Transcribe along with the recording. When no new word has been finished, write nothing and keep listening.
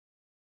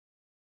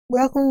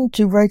Welcome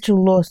to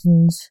Rachel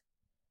Lawson's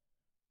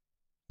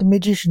The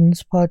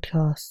Magician's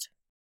Podcast,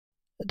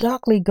 a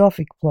darkly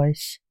gothic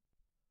place.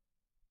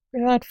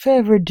 Without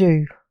further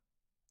ado,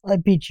 I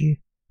bid you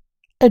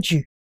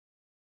adieu.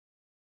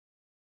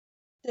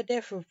 The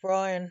Death of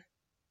Bryan.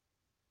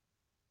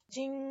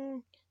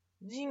 Zing,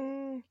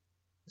 zing,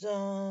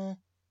 za,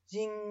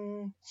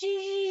 zing,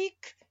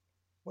 zeek,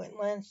 went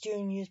Lance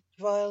Jr.'s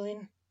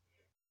violin.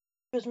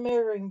 He was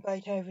murdering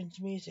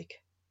Beethoven's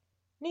music.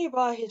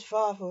 Nearby his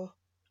father,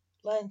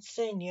 Lance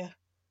Sr.,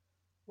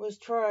 was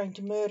trying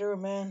to murder a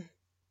man.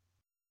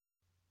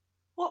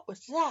 "What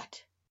was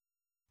that?"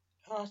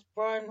 asked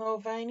Bryan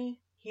Mulvaney,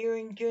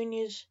 hearing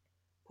Junior's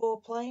poor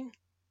playing.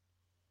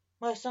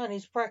 "My son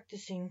is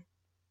practicing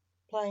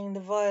playing the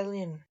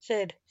violin,"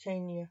 said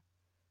Senior,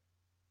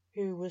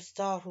 who was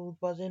startled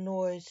by the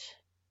noise.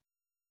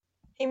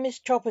 "He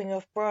missed chopping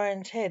off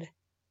Bryan's head."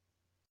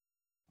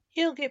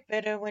 "He'll get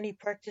better when he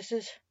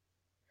practices,"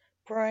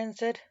 Bryan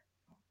said.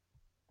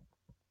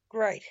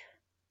 "Great.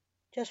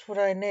 Just what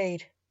I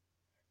need.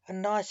 A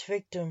nice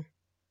victim,"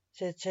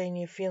 said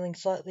Senior, feeling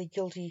slightly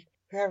guilty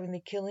for having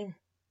to kill him.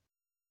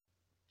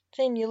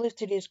 Senior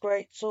lifted his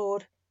great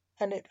sword,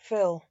 and it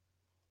fell.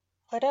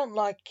 "I don't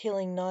like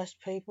killing nice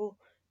people,"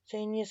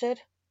 Senior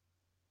said.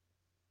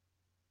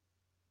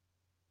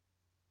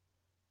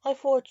 "I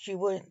thought you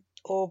weren't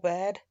all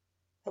bad,"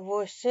 a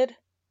voice said.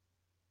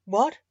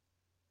 "What?"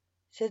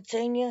 said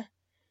Senior,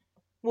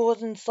 more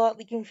than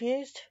slightly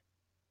confused.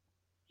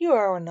 "You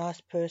are a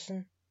nice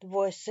person," the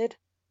voice said.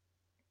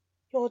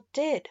 "You're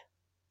dead,"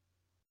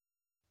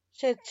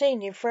 said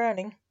Senior,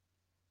 frowning.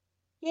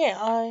 "Yeah,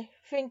 I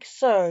think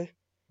so.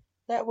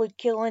 That would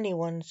kill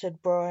anyone,"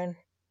 said Bryan.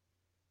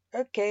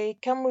 "Okay,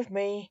 come with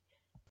me,"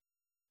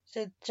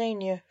 said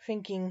Senior,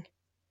 thinking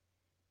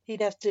he'd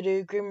have to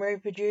do Grim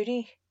Reaper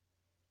duty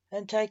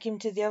and take him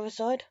to the other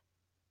side.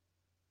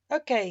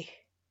 "Okay."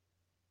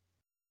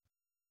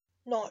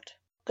 "Not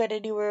got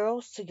anywhere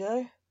else to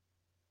go?"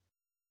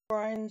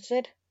 Bryan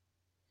said.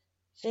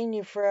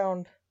 Senior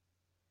frowned.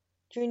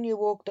 Junior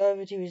walked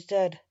over to his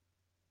dad.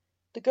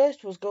 The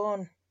ghost was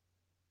gone.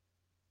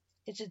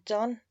 "Is it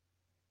done?"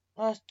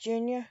 asked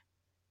Junior,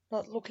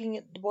 not looking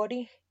at the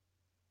body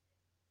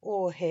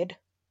or head.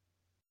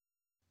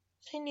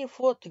 Senior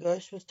thought the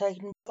ghost was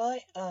taken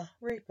by a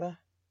reaper.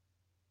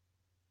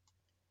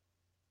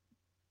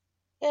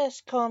 "Yes,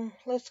 come,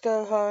 let's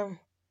go home,"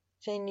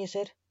 Senior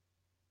said.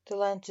 The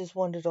Lancers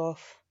wandered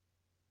off.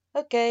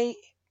 "Okay,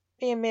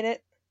 be a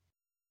minute.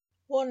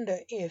 Wonder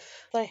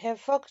if they have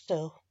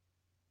Foxtel,"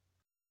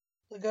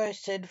 the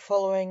ghost said,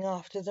 following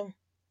after them.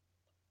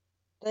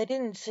 They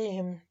didn't see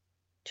him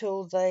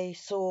till they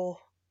saw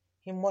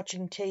him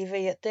watching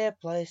TV at their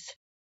place.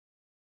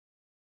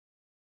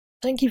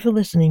 Thank you for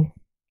listening.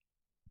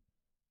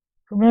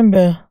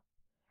 Remember,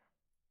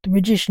 the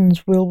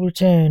magicians will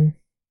return.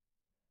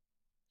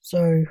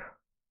 So,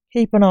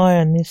 keep an eye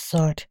on this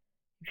site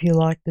if you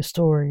like the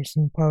stories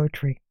and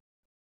poetry.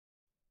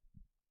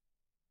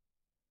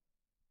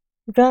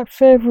 Without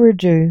further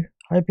ado,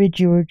 I bid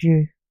you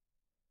adieu.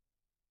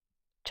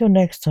 Till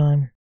next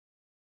time.